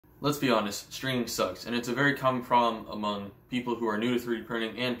Let's be honest, stringing sucks, and it's a very common problem among people who are new to 3D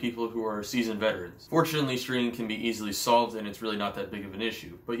printing and people who are seasoned veterans. Fortunately, stringing can be easily solved and it's really not that big of an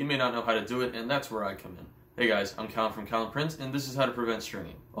issue, but you may not know how to do it, and that's where I come in. Hey guys, I'm Callum from Callum Prints, and this is how to prevent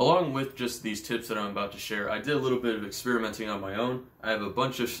stringing. Along with just these tips that I'm about to share, I did a little bit of experimenting on my own. I have a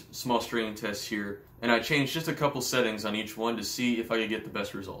bunch of small stringing tests here, and I changed just a couple settings on each one to see if I could get the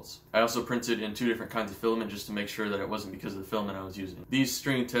best results. I also printed in 2 different kinds of filament just to make sure that it wasn't because of the filament I was using. These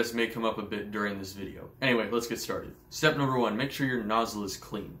stringing tests may come up a bit during this video. Anyway, let's get started. Step number 1, make sure your nozzle is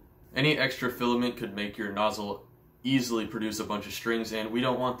clean. Any extra filament could make your nozzle easily produce a bunch of strings, and we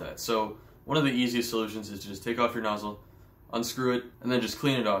don't want that. So one of the easiest solutions is to just take off your nozzle, unscrew it, and then just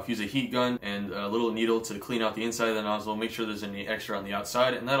clean it off. Use a heat gun and a little needle to clean out the inside of the nozzle, make sure there's any extra on the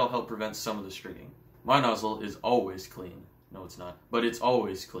outside, and that'll help prevent some of the stringing. My nozzle is always clean. No, it's not, but it's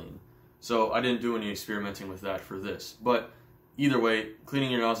always clean. So I didn't do any experimenting with that for this. But either way, cleaning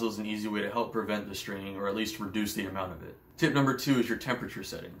your nozzle is an easy way to help prevent the stringing, or at least reduce the amount of it. Tip number 2 is your temperature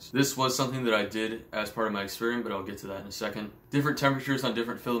settings. This was something that I did as part of my experiment, but I'll get to that in a second. Different temperatures on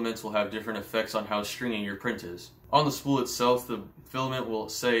different filaments will have different effects on how stringy your print is. On the spool itself, the filament will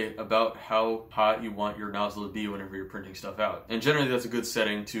say about how hot you want your nozzle to be whenever you're printing stuff out. And generally that's a good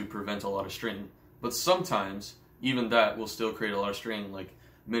setting to prevent a lot of stringing. But sometimes, even that will still create a lot of stringing, like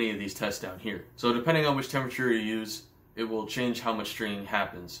many of these tests down here. So depending on which temperature you use, it will change how much stringing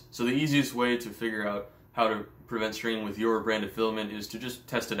happens. So the easiest way to figure out how to prevent stringing with your brand of filament is to just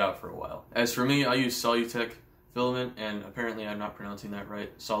test it out for a while. As for me, I use Solutech filament, and apparently I'm not pronouncing that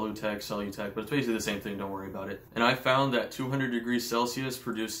right. Solutech, but it's basically the same thing, don't worry about it. And I found that 200 degrees Celsius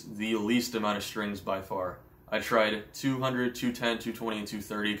produced the least amount of strings by far. I tried 200, 210, 220, and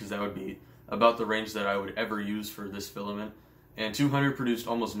 230 because that would be about the range that I would ever use for this filament. And 200 produced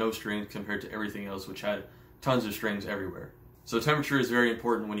almost no strings compared to everything else, which had tons of strings everywhere. So temperature is very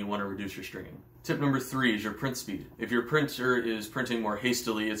important when you want to reduce your stringing. Tip number 3 is your print speed. If your printer is printing more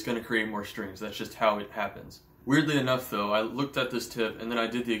hastily, it's going to create more strings. That's just how it happens. Weirdly enough though, I looked at this tip and then I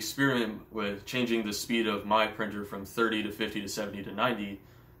did the experiment with changing the speed of my printer from 30 to 50 to 70 to 90,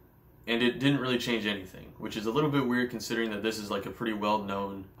 and it didn't really change anything, which is a little bit weird considering that this is like a pretty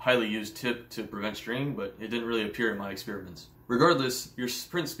well-known, highly used tip to prevent stringing, but it didn't really appear in my experiments. Regardless, your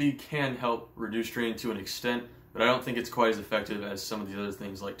print speed can help reduce stringing to an extent, but I don't think it's quite as effective as some of the other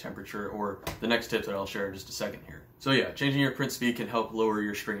things like temperature or the next tip that I'll share in just a second here. So yeah, changing your print speed can help lower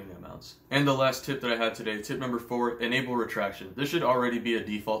your stringing amounts. And the last tip that I had today, tip number 4, enable retraction. This should already be a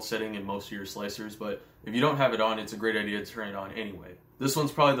default setting in most of your slicers, but if you don't have it on, it's a great idea to turn it on anyway. This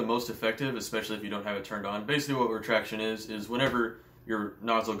one's probably the most effective, especially if you don't have it turned on. Basically what retraction is whenever your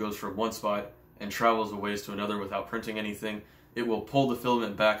nozzle goes from one spot and travels a ways to another without printing anything, it will pull the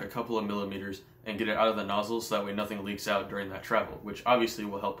filament back a couple of millimeters and get it out of the nozzle so that way nothing leaks out during that travel, which obviously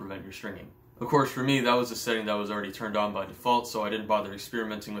will help prevent your stringing. Of course, for me, that was a setting that was already turned on by default, so I didn't bother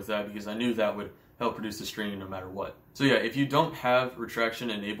experimenting with that because I knew that would help reduce the stringing no matter what. So yeah, if you don't have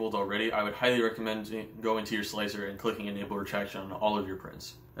retraction enabled already, I would highly recommend going to your slicer and clicking enable retraction on all of your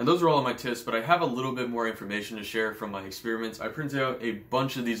prints. And those are all of my tips, but I have a little bit more information to share from my experiments. I printed out a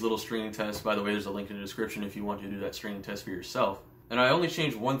bunch of these little stringing tests. By the way, there's a link in the description if you want to do that stringing test for yourself. And I only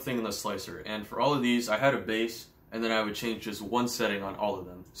changed one thing in the slicer, and for all of these, I had a base, and then I would change just one setting on all of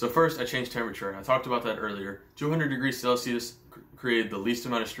them. So first, I changed temperature, and I talked about that earlier. 200 degrees Celsius created the least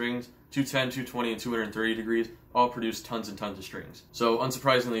amount of strings. 210, 220, and 230 degrees all produce tons and tons of strings. So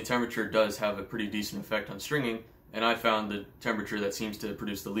unsurprisingly, temperature does have a pretty decent effect on stringing, and I found the temperature that seems to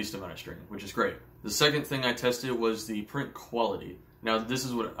produce the least amount of stringing, which is great. The second thing I tested was the print quality. Now, this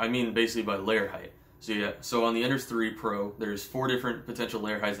is what I mean basically by layer height. So yeah, so on the Ender 3 Pro, there's 4 different potential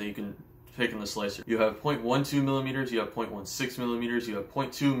layer heights that you can pick in the slicer. You have 0.12 millimeters, you have 0.16 millimeters, you have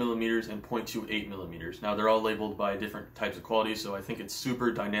 0.2 millimeters, and 0.28 millimeters. Now they're all labeled by different types of quality, so I think it's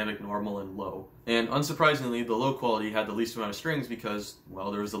super, dynamic, normal, and low. And unsurprisingly, the low quality had the least amount of strings because,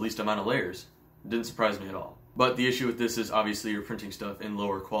 well, there was the least amount of layers. It didn't surprise me at all. But the issue with this is obviously you're printing stuff in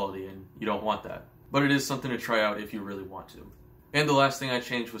lower quality, and you don't want that. But it is something to try out if you really want to. And the last thing I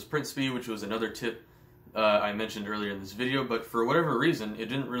changed was print speed, which was another tip I mentioned earlier in this video, but for whatever reason, it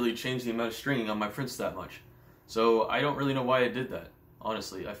didn't really change the amount of stringing on my prints that much. So I don't really know why it did that,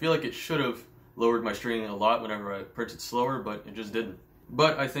 honestly. I feel like it should have lowered my stringing a lot whenever I printed slower, but it just didn't.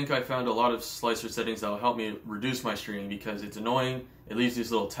 But I think I found a lot of slicer settings that will help me reduce my stringing because it's annoying. It leaves these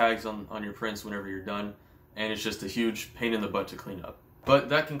little tags on your prints whenever you're done, and it's just a huge pain in the butt to clean up. But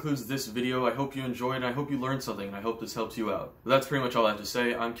that concludes this video. I hope you enjoyed, and I hope you learned something, and I hope this helps you out. But that's pretty much all I have to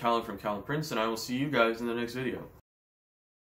say. I'm Callum from Callum Prints, and I will see you guys in the next video.